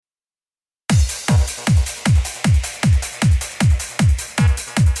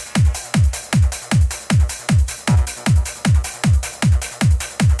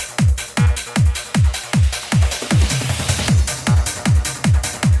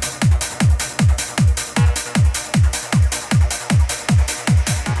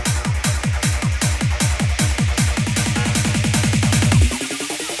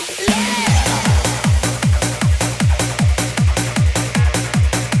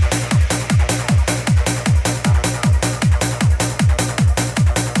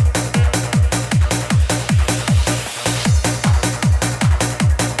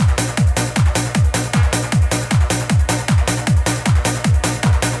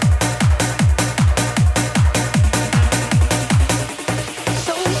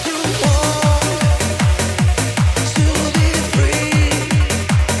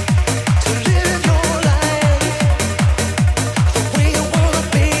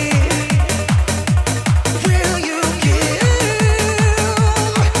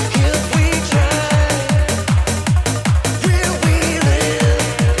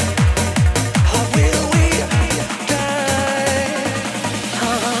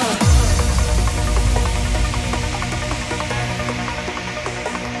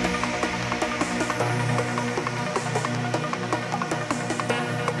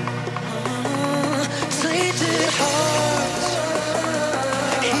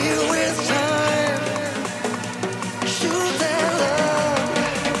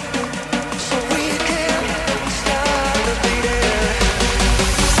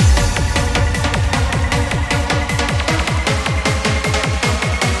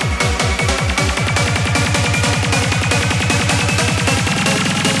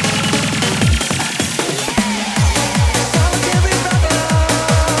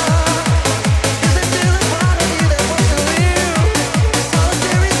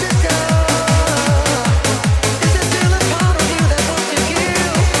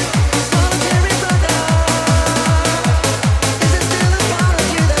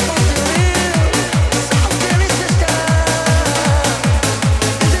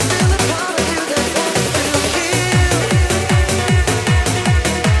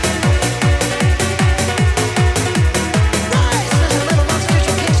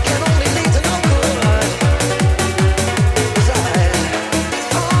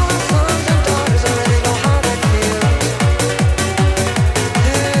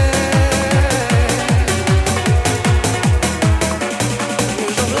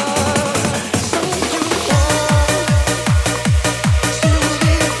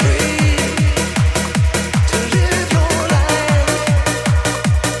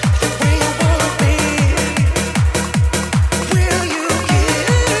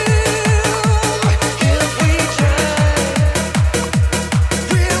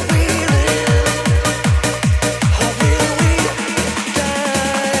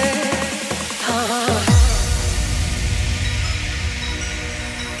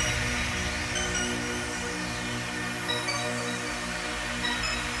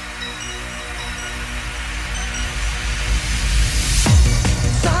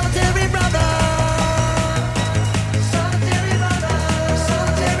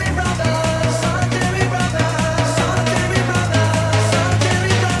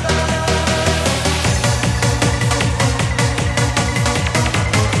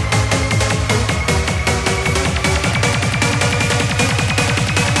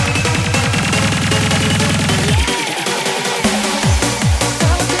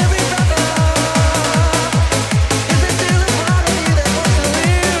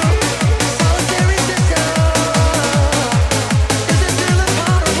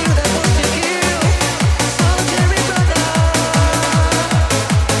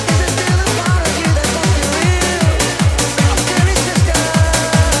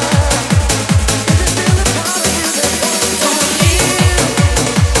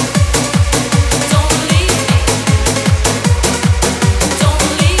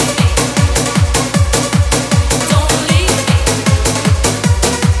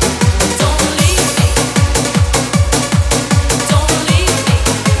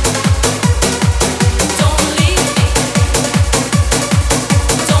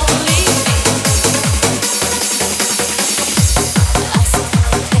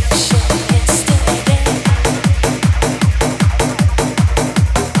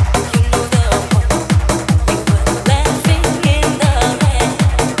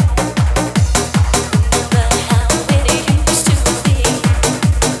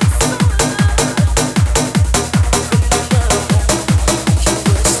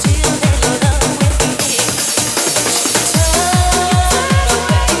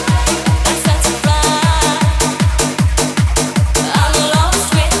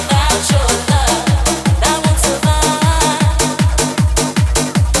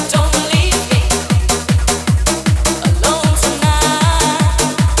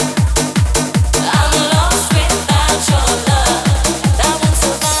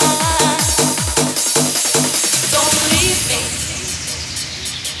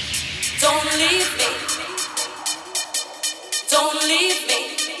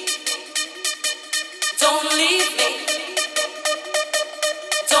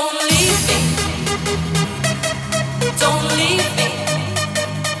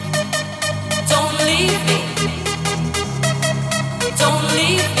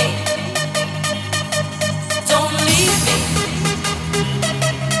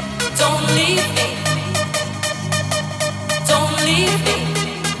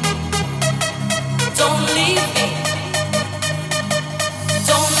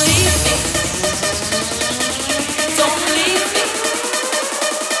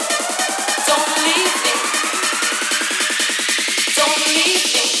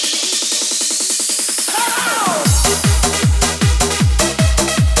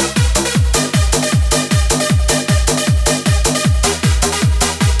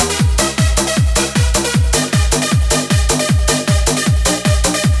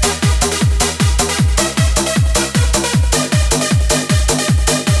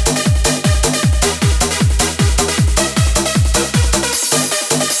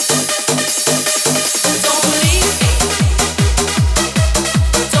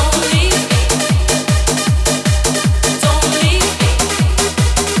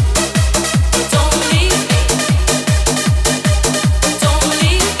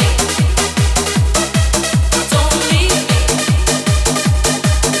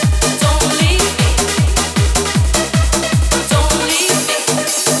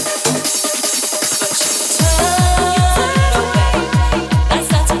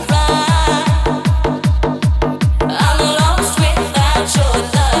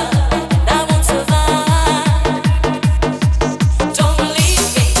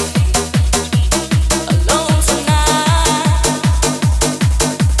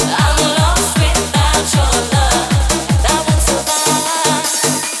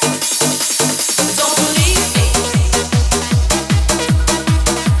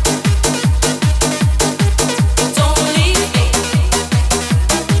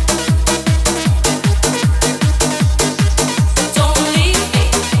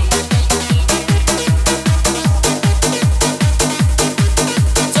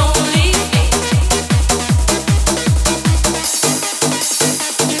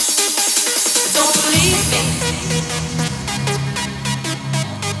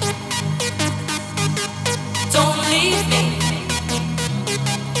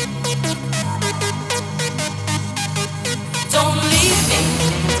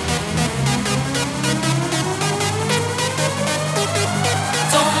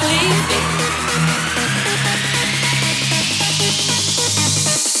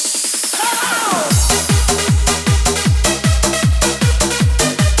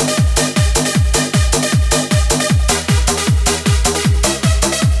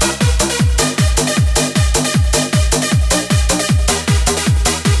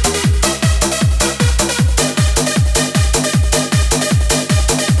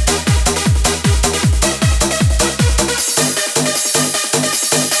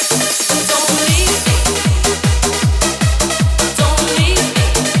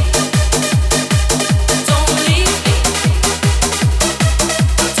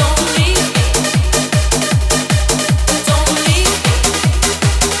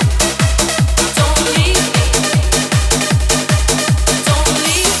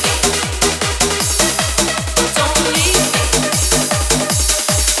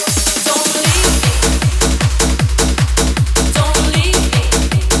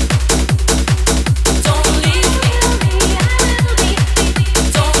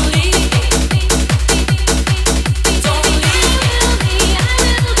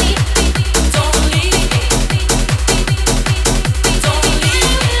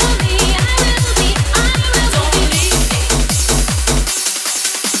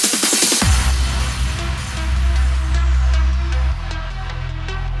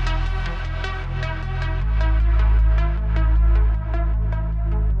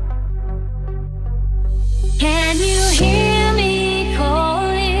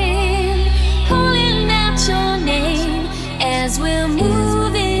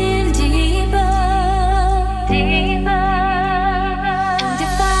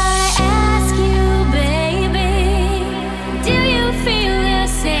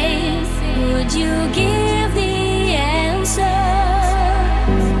Yeah.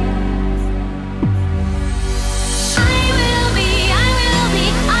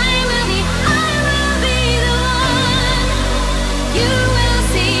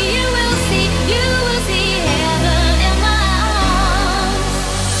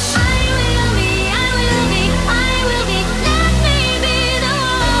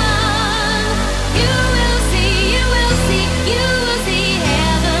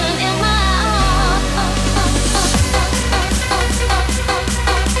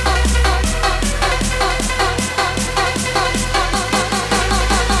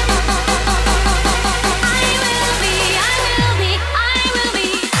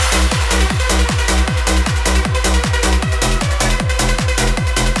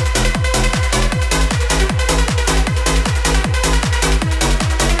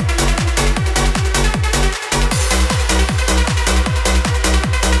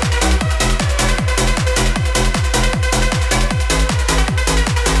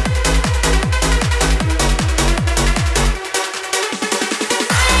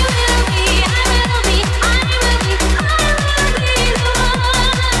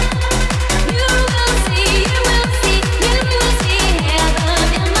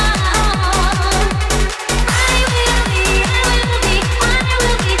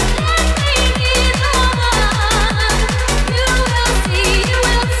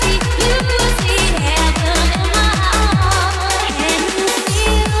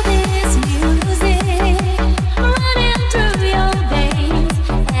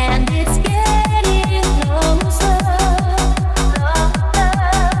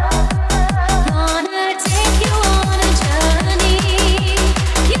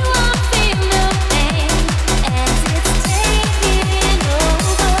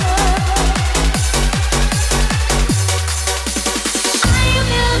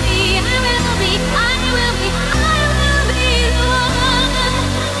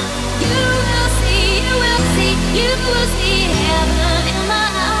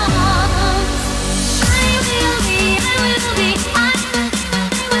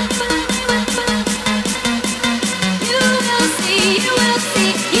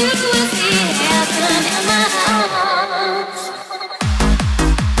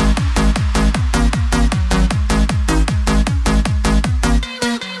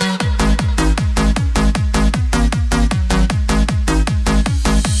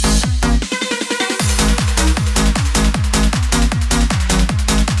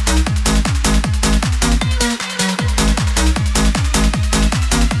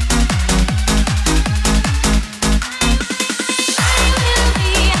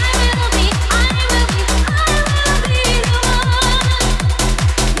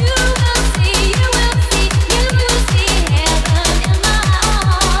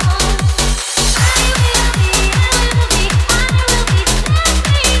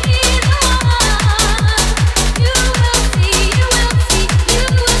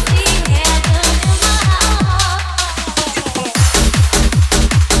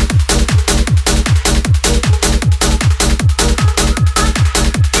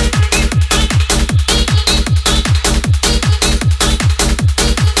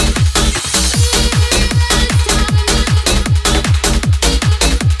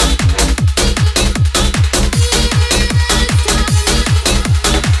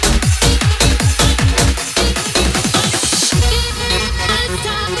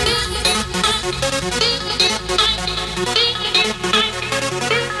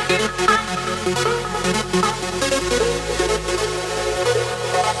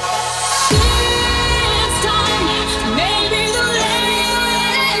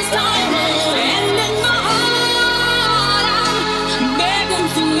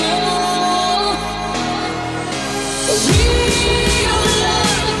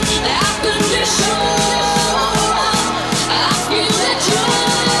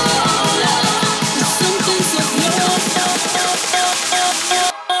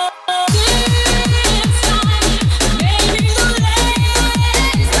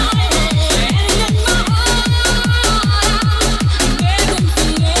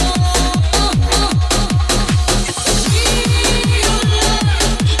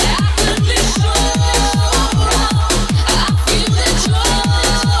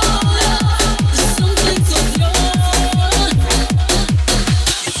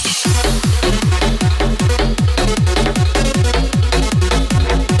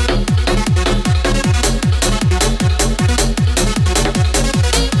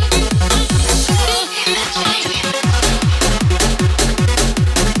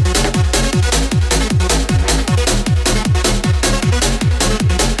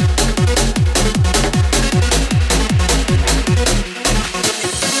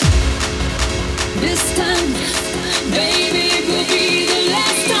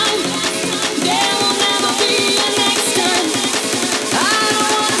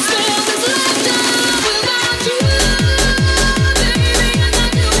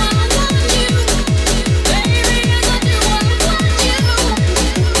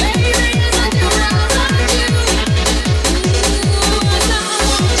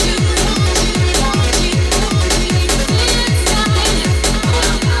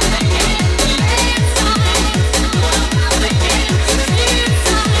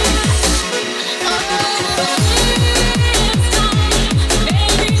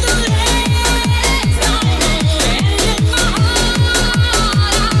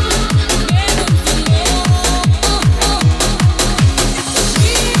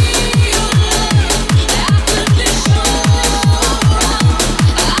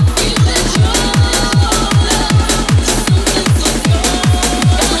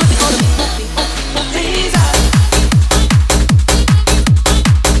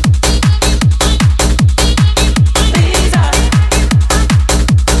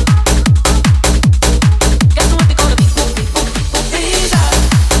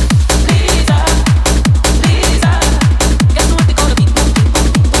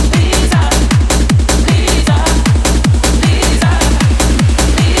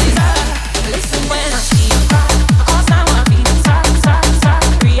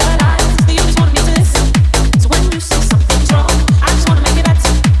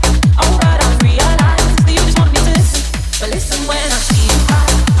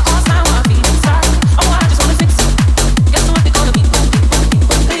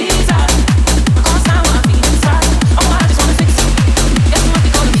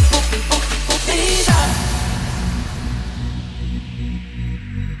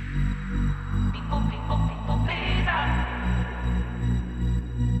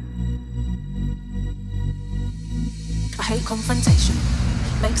 confrontation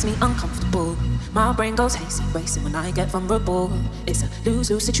makes me uncomfortable. My brain goes hazy, racing when I get vulnerable. It's a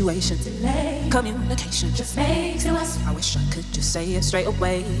lose-lose situation. Delay. Communication just makes it worse. I wish I could just say it straight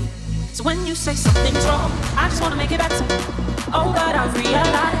away. So when you say something's wrong, I just wanna make it better. Oh God, I've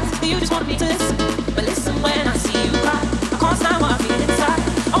realized that you just want me to listen. But listen when I see you cry, I can't stand what I feel inside.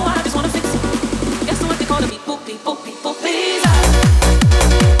 Oh, I just wanna fix it. Guess what they call it? People, people, people, please.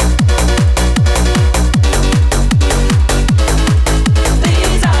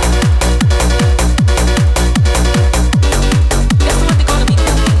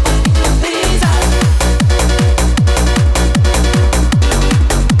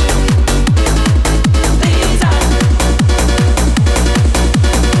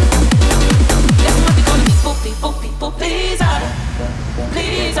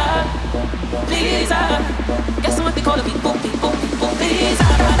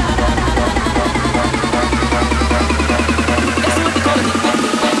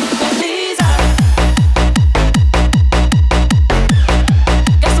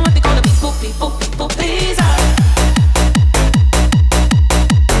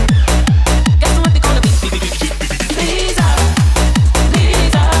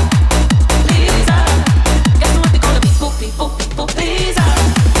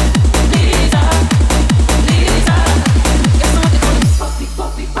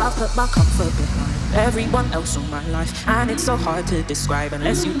 It's so hard to describe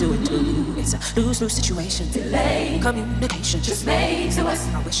unless you do it too. It's a lose-lose situation. Delay. Communication just makes it worse.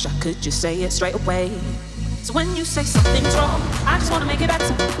 I wish I could just say it straight away. So when you say something's wrong, I just wanna make it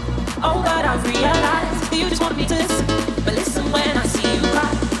better. Oh God, I've realized that you just want me to listen. But listen when I see you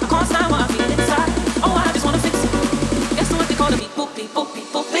cry, I can't stand what I feel inside. Oh, I just wanna fix it. Guess what they call it? People, people,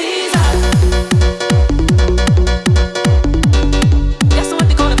 people, please.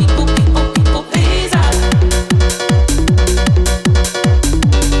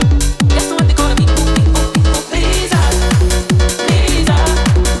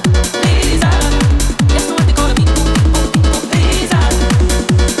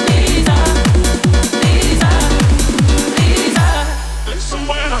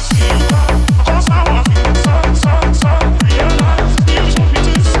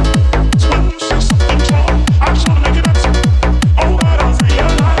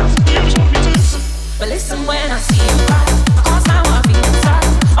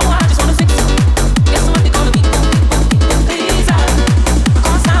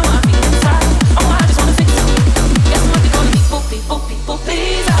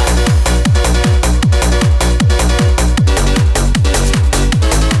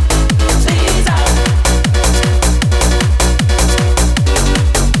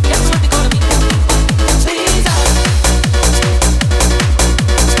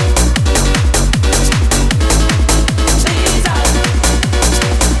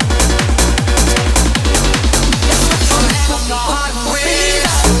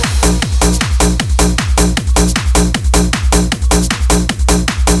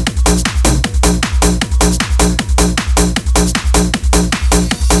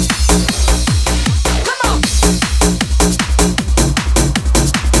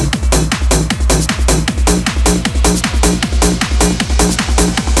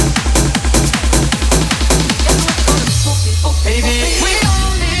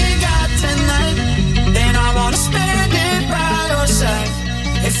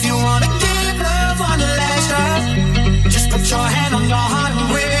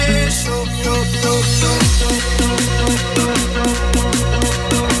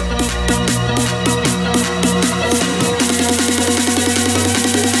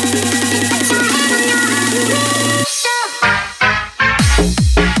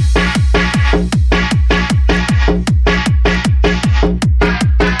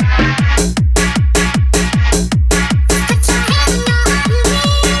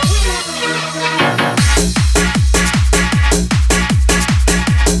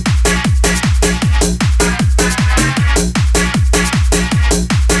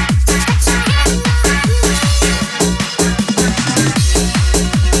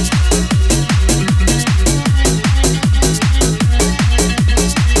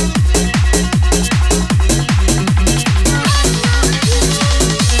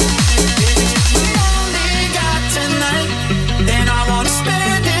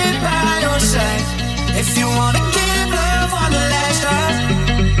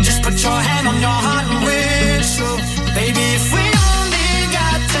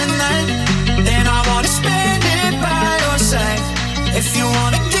 If you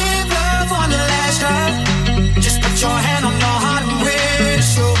wanna give love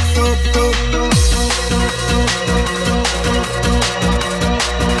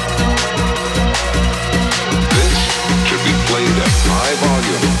high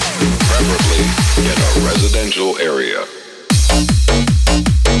volume, preferably in a residential area.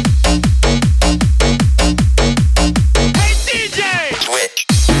 Hey DJ! Switch.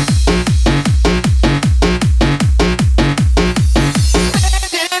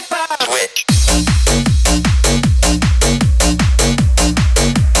 Switch.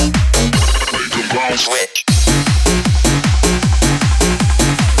 Switch.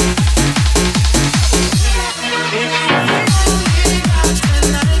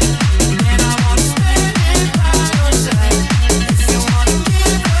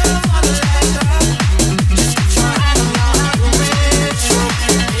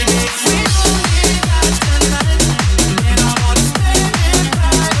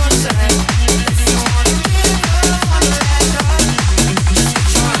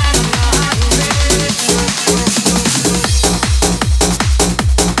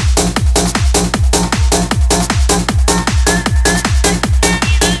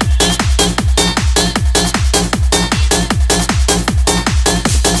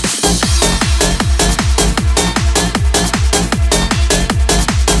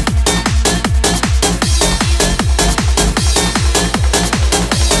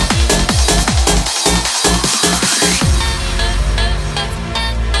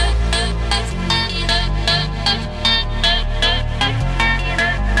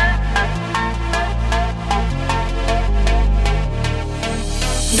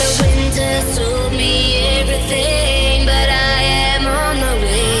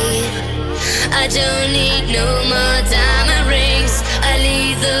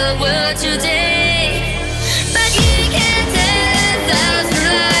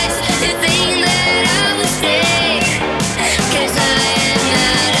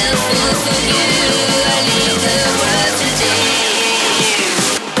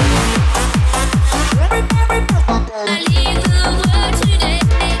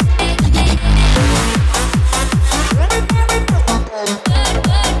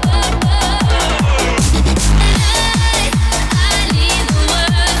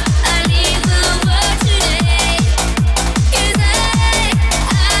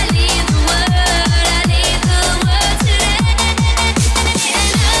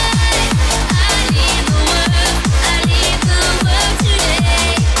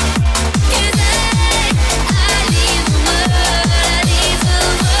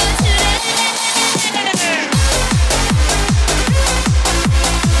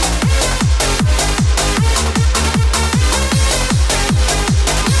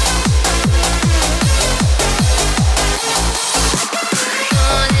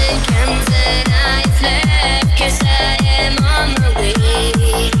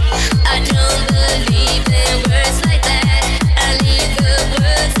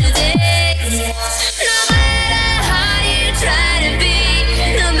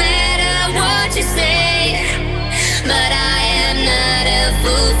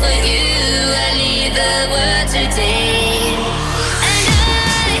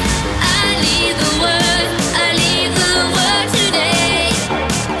 I leave the world today.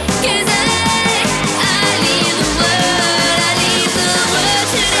 'Cause I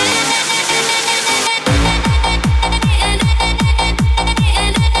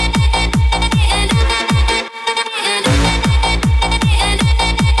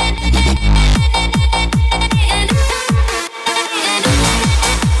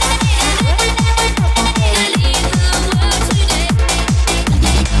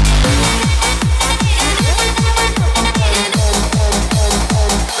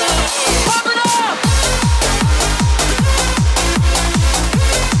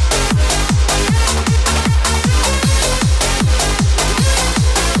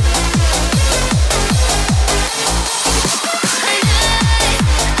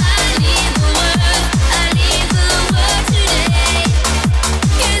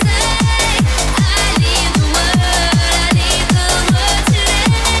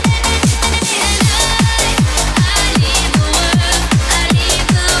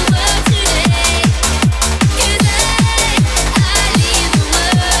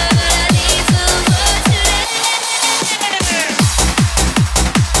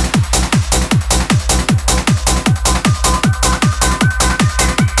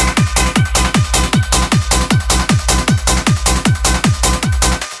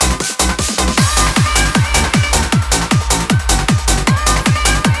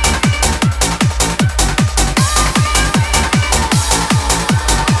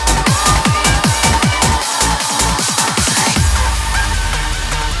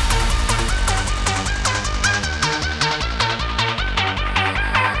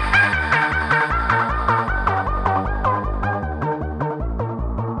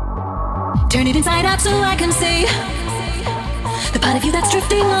Turn it inside out so I can see the part of you that's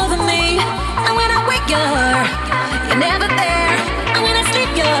drifting over me. And when I wake you're never there. And when I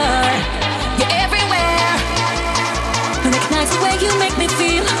sleep you're everywhere. I recognize the way you make me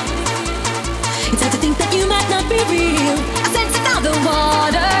feel. It's hard to think that you might not be real. I sense it now, the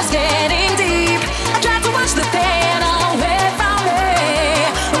water's getting deep. I try to watch the pain away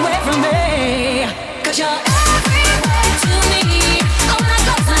from me. 'Cause you're everywhere to me. Oh, when I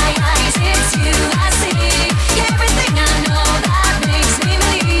close my eyes, it's you I see. You're everything I know that makes me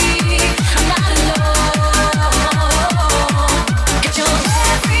believe I'm not alone. 'Cause you're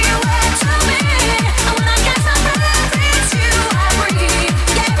everywhere to me. And when I can't stop breathing, it's you I breathe.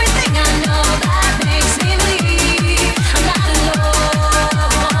 You're everything I know that makes me believe I'm not alone.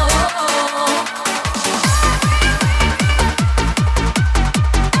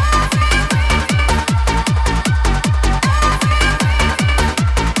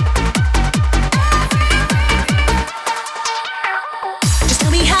 Just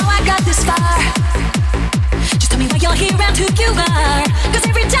tell me how I got this far. Just tell me why you're here and who you are. 'Cause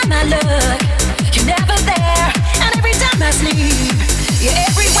every time I look, you're never there. And every time I sleep, you're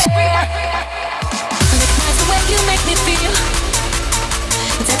everywhere. I recognize the way you make me feel.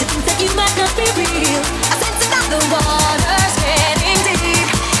 It's hard to think that you might not be real. I sense it now, the water's getting deep.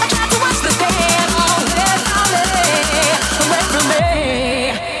 I try to watch the pain away from me.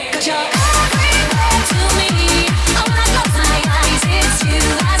 'Cause you're everywhere to me. Oh, when I close my eyes, it's you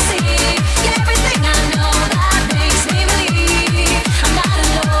I see. You're everything I know that makes me believe I'm not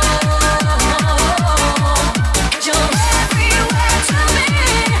alone. 'Cause you're everywhere to me.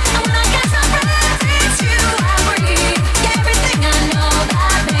 And when I can't stop breathing, it's you I breathe. You're everything I know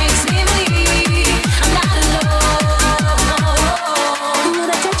that makes me believe I'm not alone. When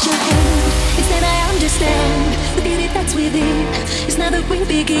I touch your hand, it's then I understand the beauty that's within. It's now that we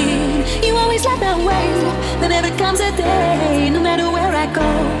begin. You always light my way. There never comes a day, no matter where I go,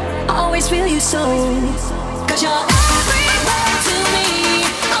 I always feel you so. 'Cause you're everywhere to me.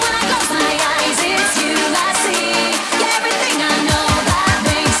 Oh, when I close my eyes, it's you I see. You're everything I know that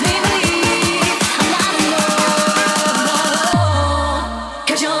makes me believe I'm not alone.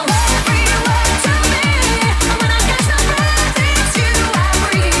 'Cause you're everywhere to me. And when I can't stop breathing, it's you I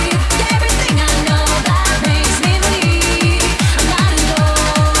breathe. You're everything I know that makes me believe I'm not alone.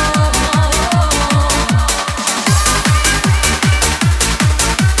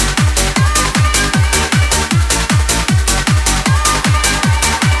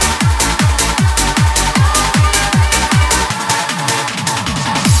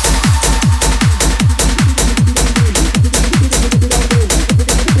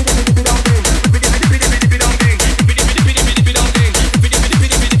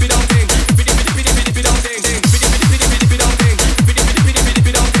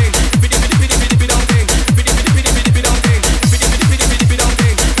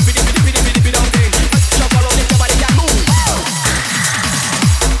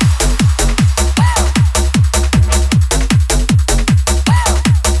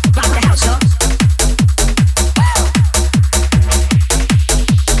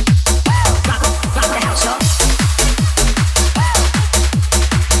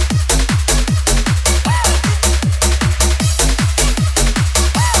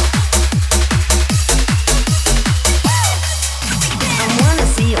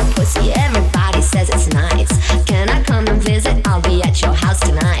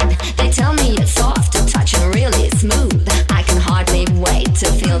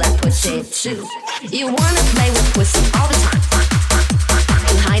 You wanna play with pussy all the time.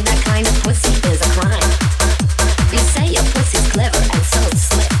 To hide that kind of pussy is a crime. You say your pussy's clever and so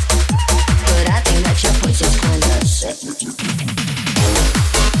slick, but I think that your pussy's kinda sick.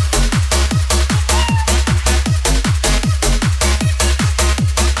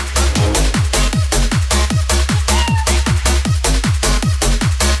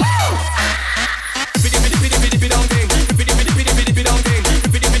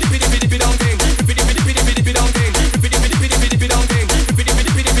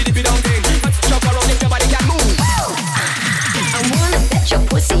 I wanna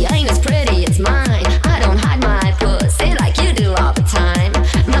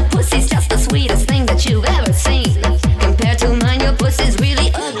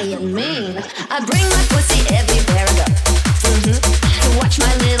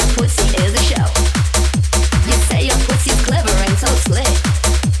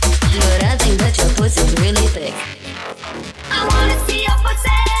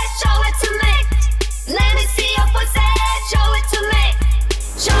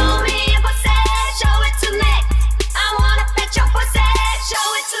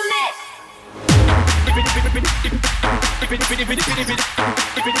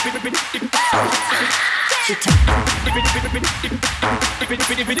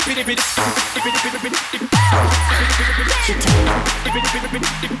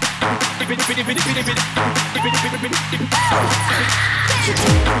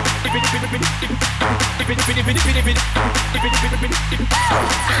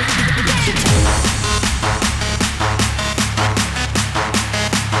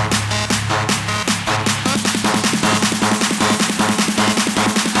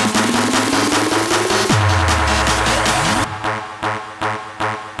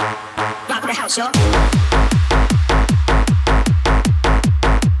Rock the house, y'all.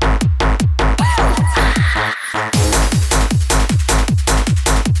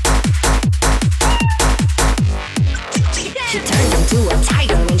 She turns into a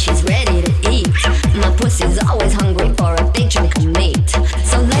tiger when she's ready to eat. My pussy's always hungry for a big chunk of meat.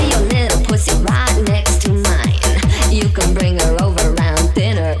 So lay your little pussy right next to mine. You can bring her over around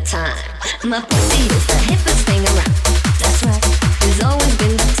dinner time. My pussy is the hippest thing around. That's right, it's always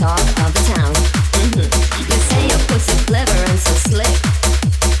been the talk of the town. You say your pussy's clever and so slick,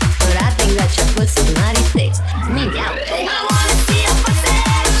 but I think that your pussy's mighty thick. Meow. I wanna see your pussy,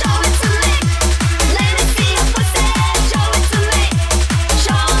 show it to me. Let me see your pussy, show it to me.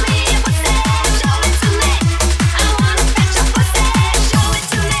 Show me your pussy, show it to me. I wanna fetch your pussy, show it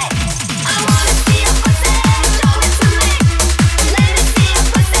to me. I wanna see your pussy, show it to me. Let me see your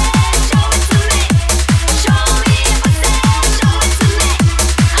pussy, show it to me.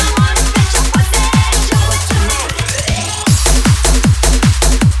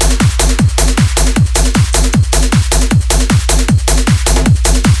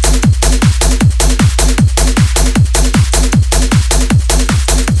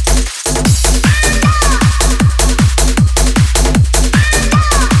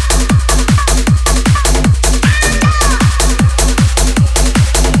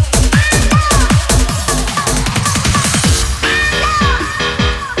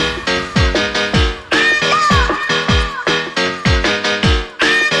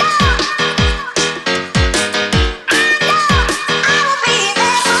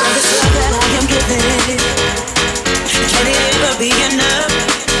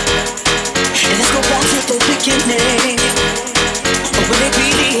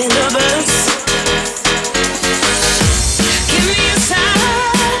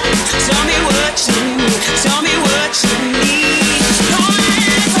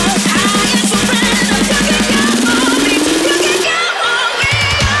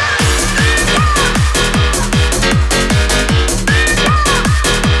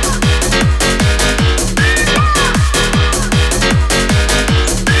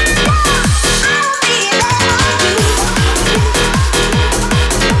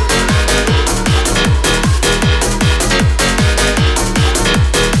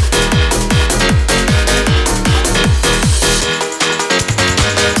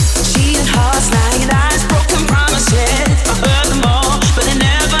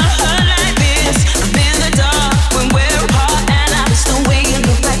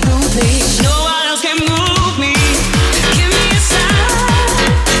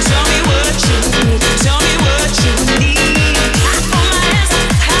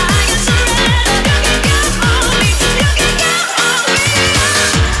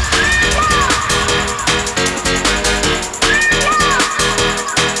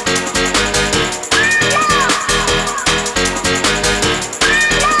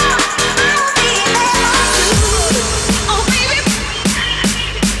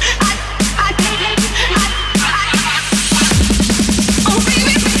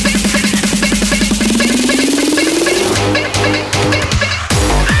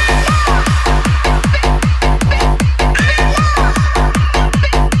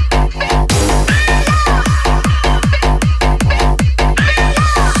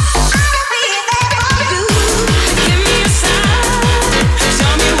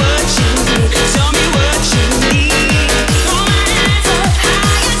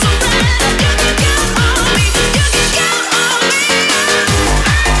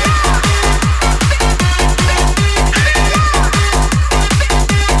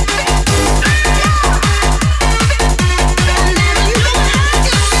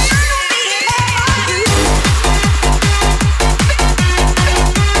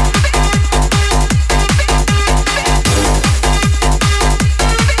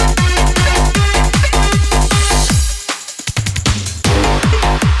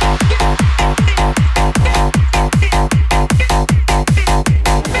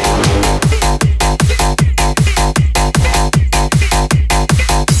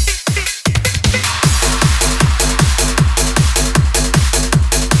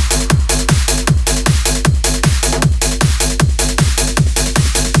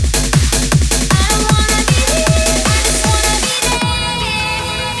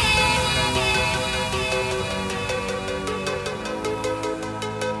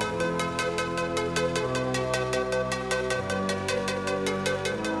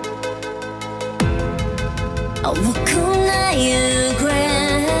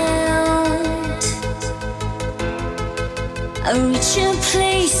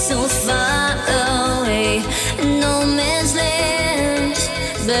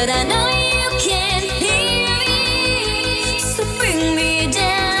 but I know you can't hear me. So bring me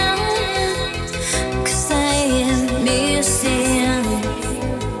down, 'cause I am missing.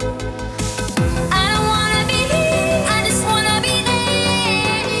 I don't wanna be here, I just wanna be there.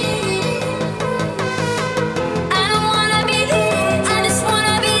 I don't wanna be here, I just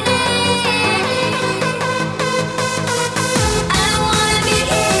wanna be there. I don't wanna be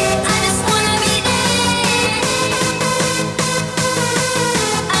here, I just wanna be there.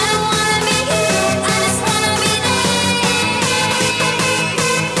 I don't wanna be here, I just wanna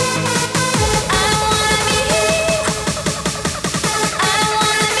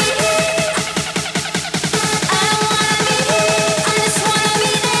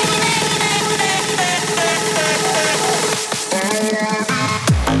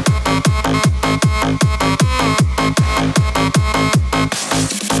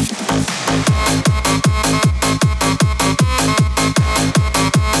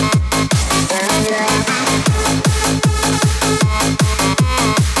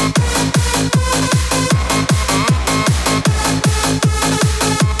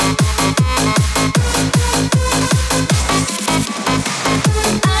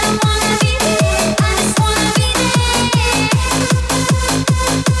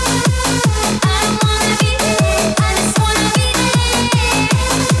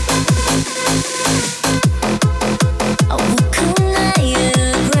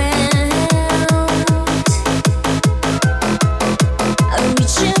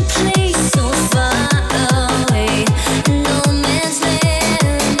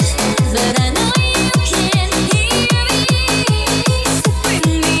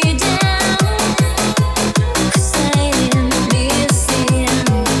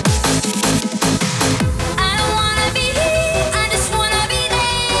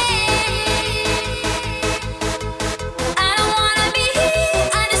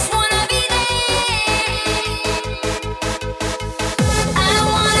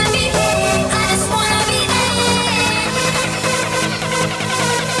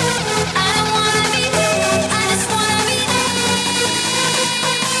be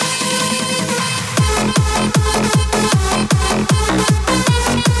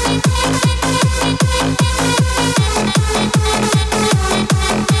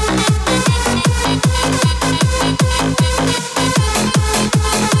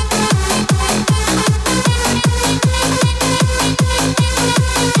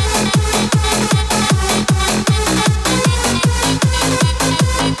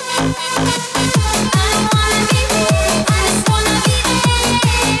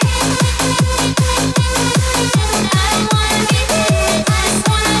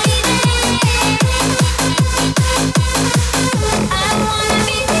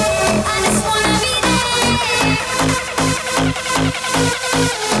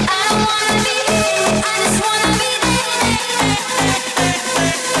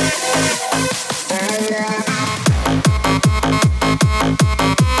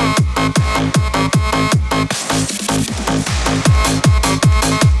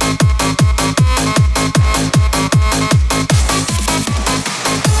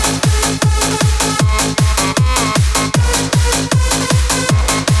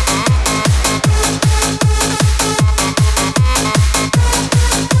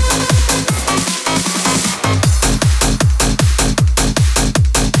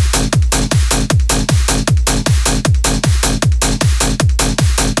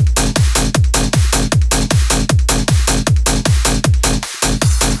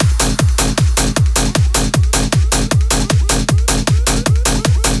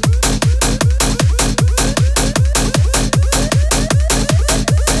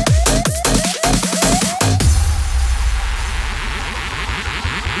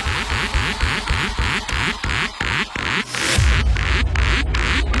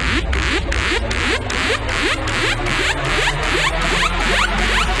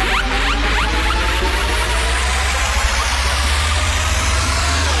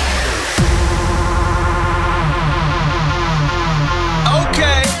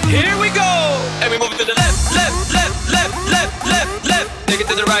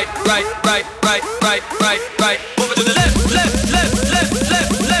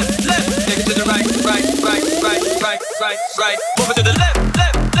right. Move it to the left. Take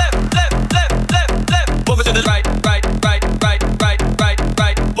it to the right. Move it to the left.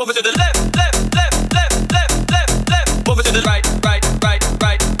 Move it to the right. Move it to the left. Move it to the right. Move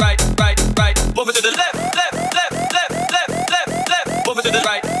it to the left. Move it to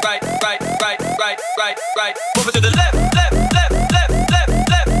the right.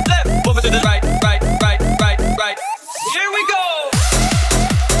 Move it to the left. Move it to the right. Here we go.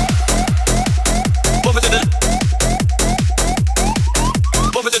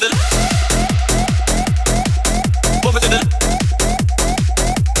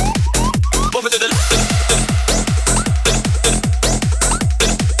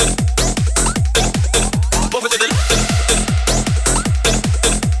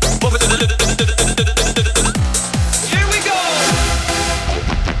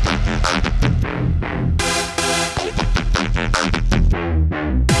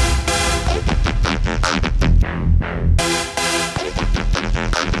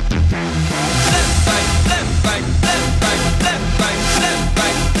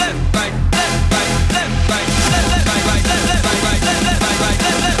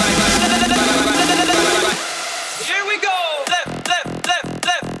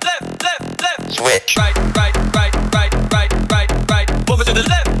 Switch. Right, right, right, right, right, right, right. Move it to the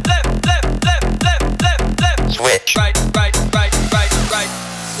left, left, left, left, left, left, left. Switch. Right, right, right, right, right.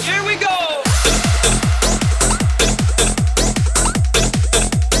 Here we go.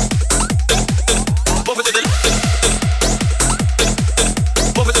 Move it to the left.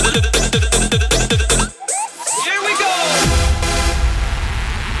 Move it to the left. Here we go.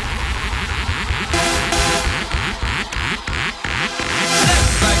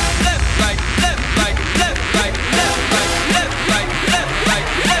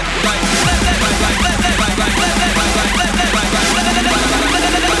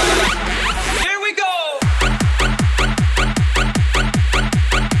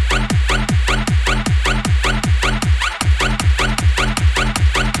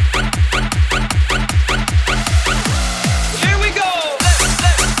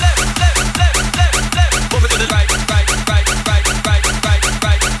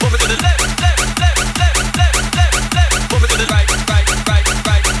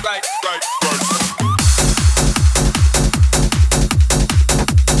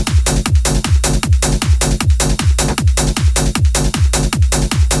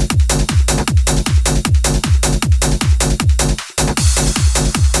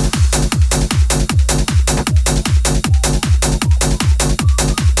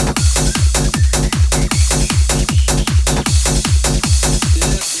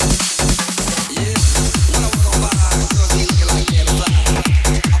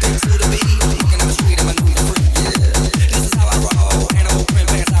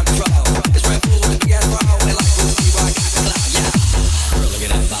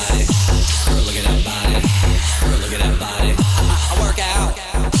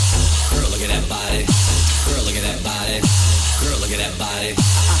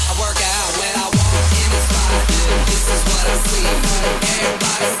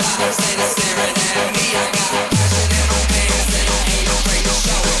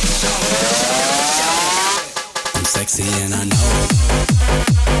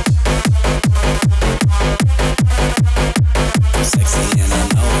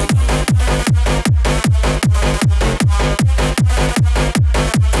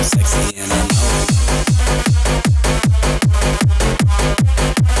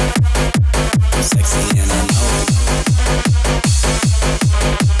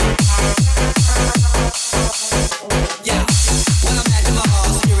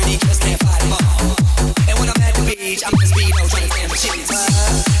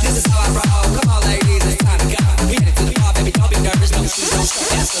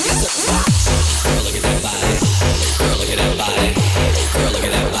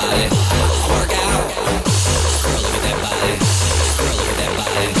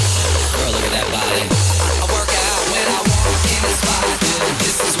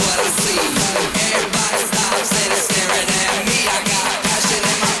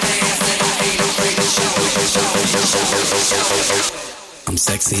 I'm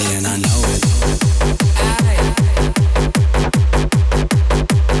sexy and I know it.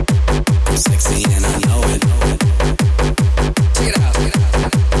 I'm sexy and I know it. Check it out.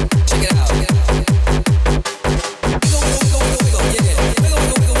 Check it out. Wiggle, wiggle, wiggle, wiggle, yeah. Wiggle,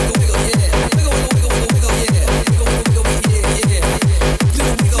 wiggle, wiggle, wiggle, yeah. Wiggle, wiggle, wiggle, wiggle, yeah. Wiggle, wiggle, wiggle, yeah. Do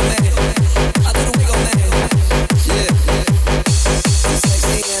the wiggle, man. I do the wiggle, man. Yeah. I'm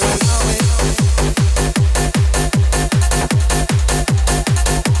sexy and I know it.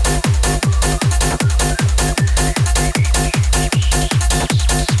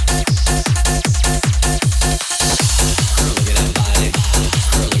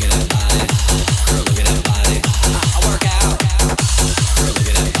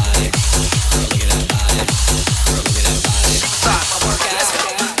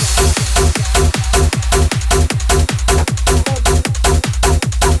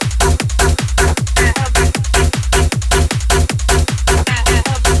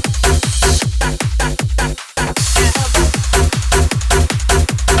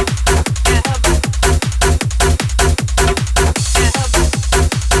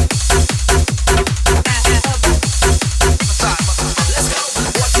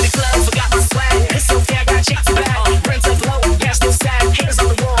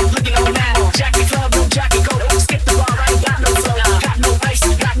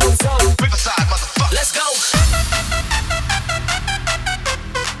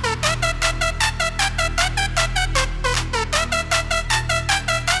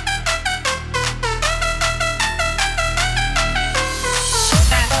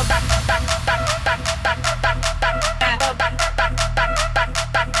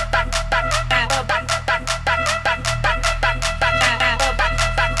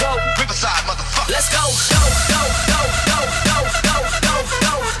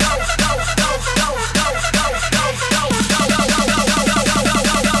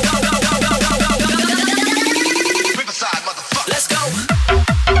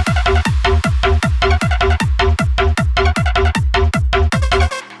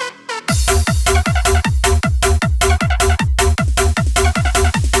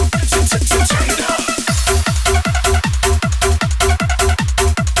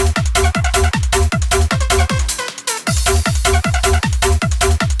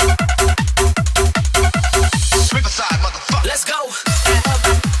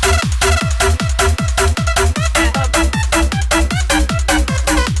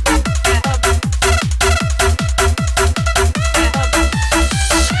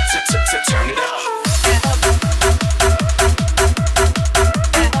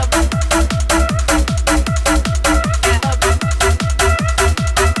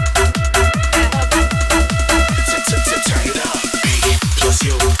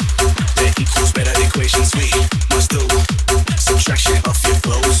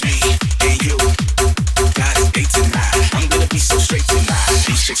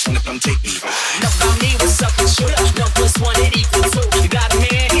 chicks wanna come take me. Know about me, what's up with you? No plus one, it equals two. You got a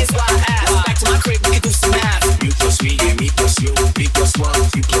man, here's why I ask. Back to my crib, we can do some math. You plus me and me plus you. Me plus one,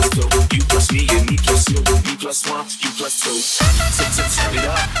 you plus two. You plus me and me plus you. Me plus one, you plus two. Turn it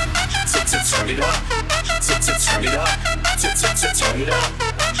up. Turn it up. Turn it up. Turn it up. Turn it up. Turn it up.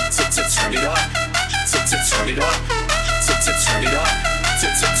 Turn it up. Turn it up.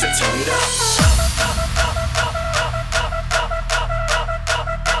 Turn it up.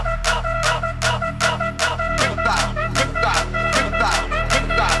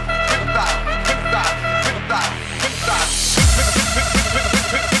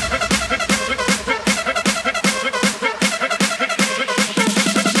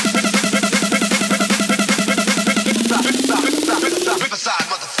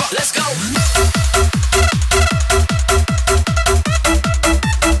 Let's go.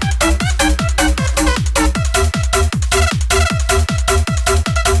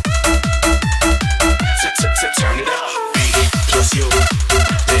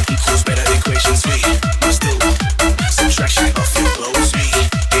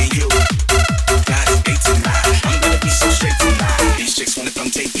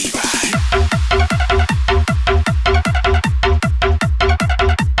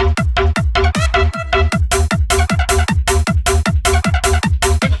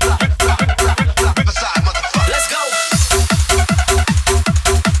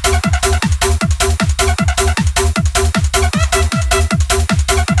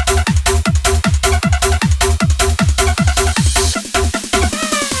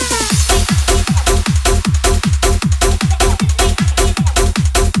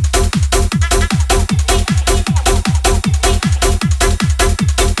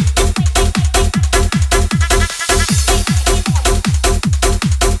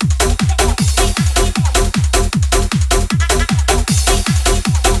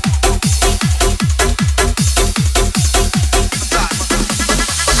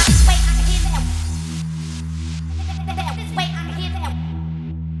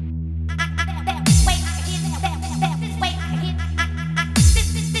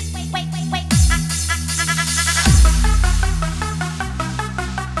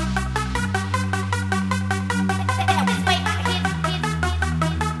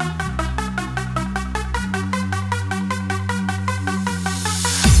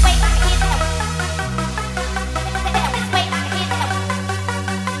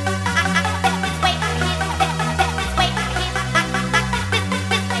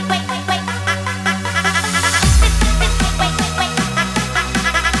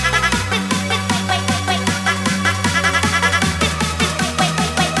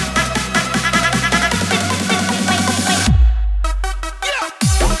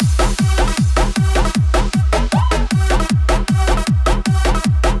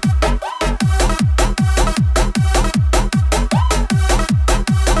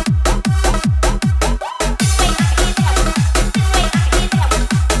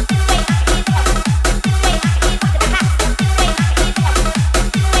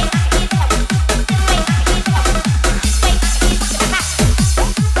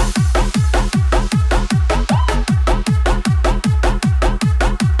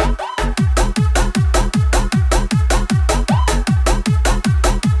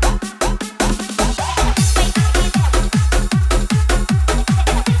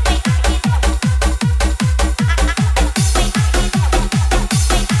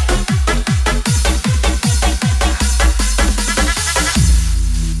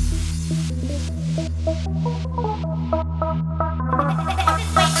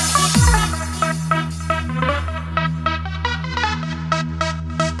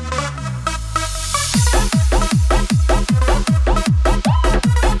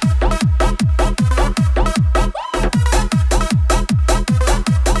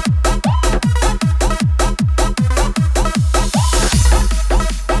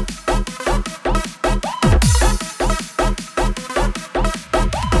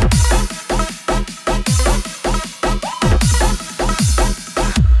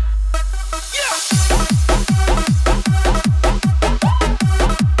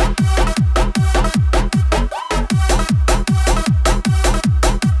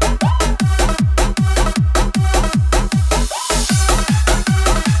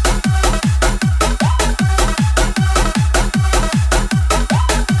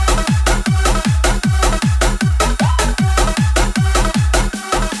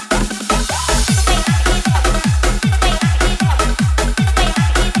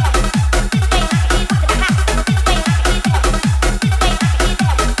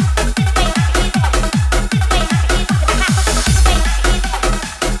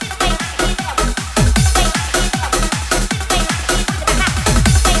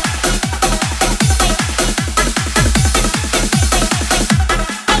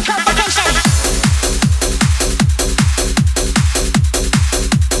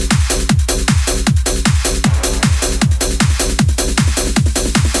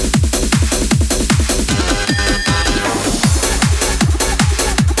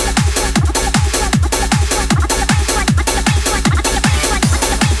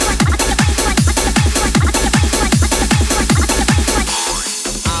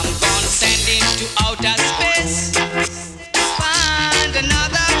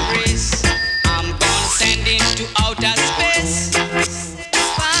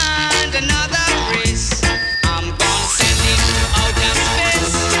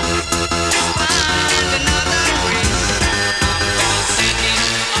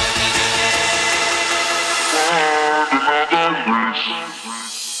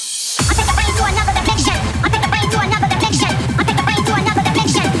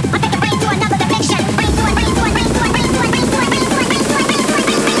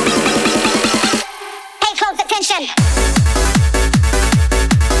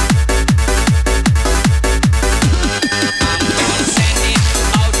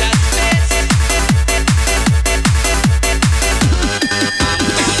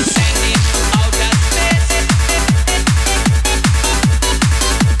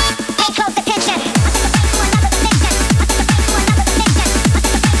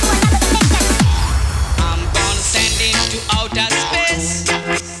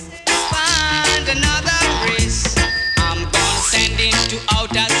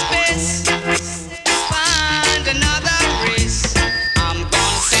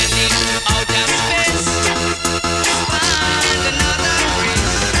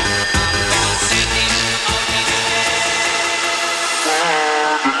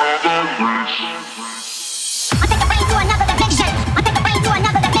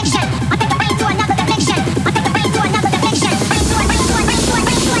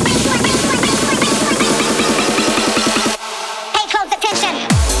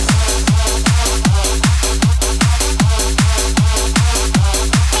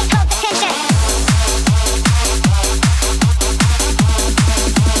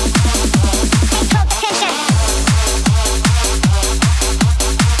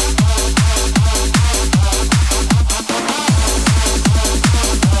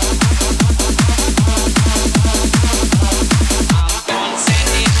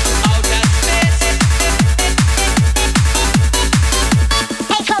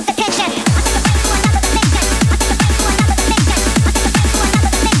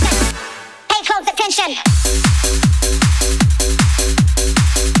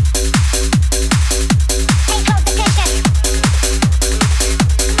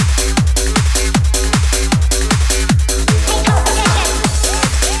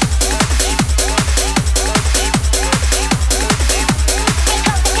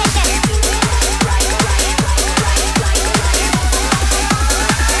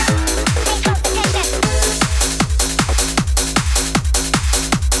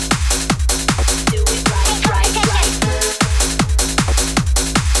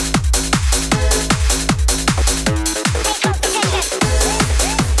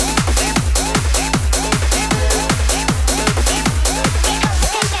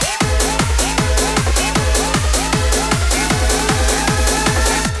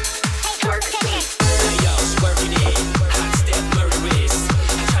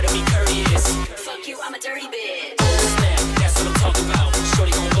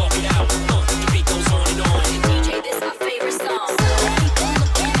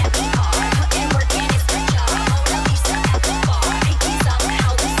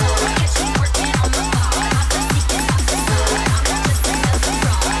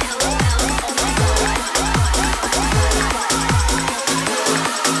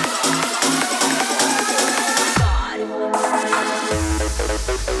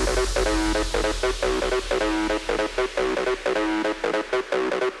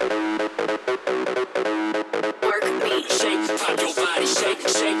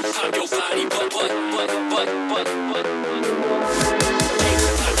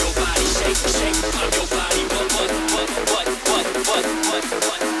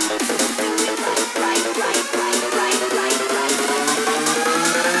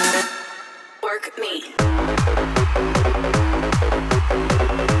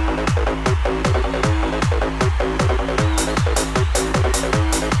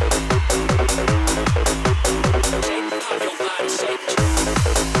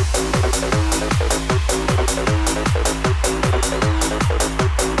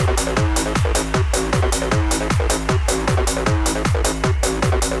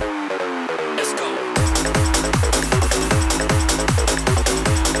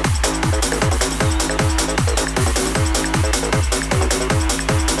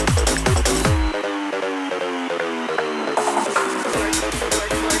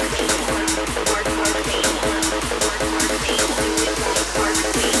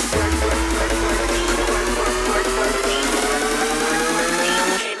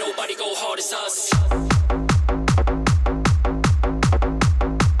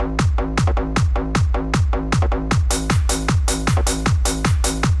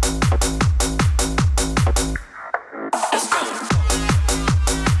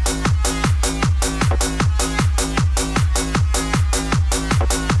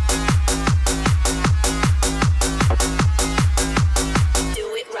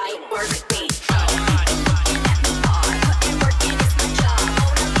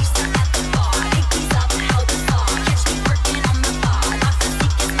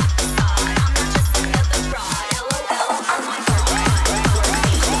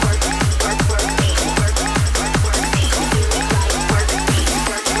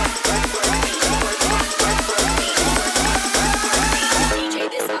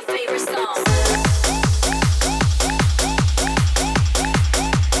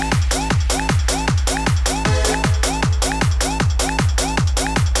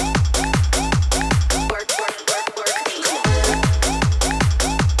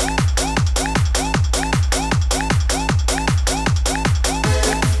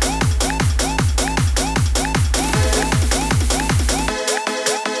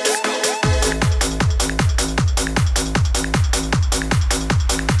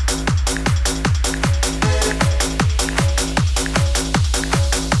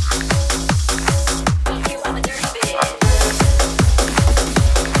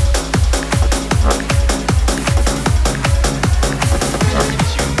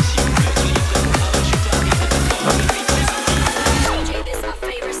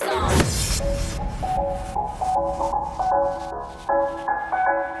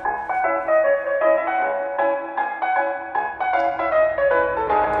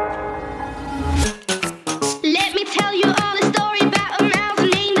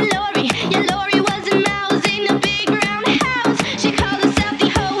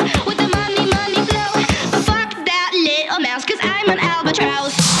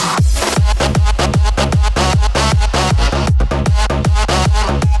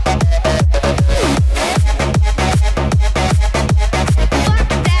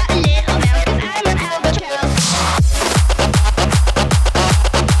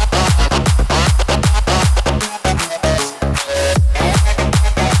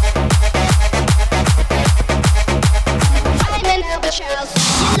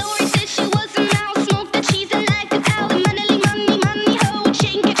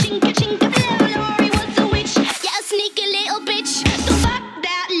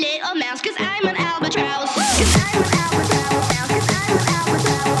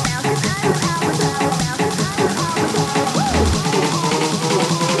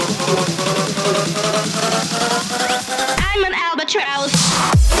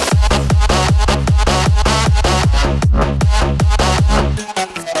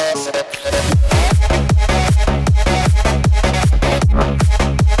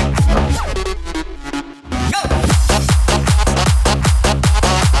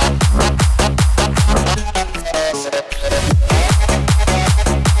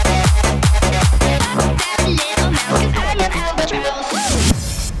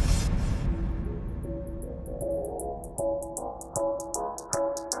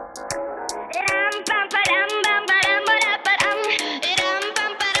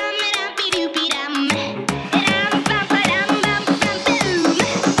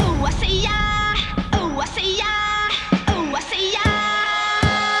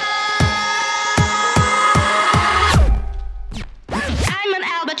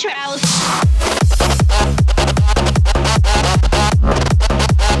 Albatraoz.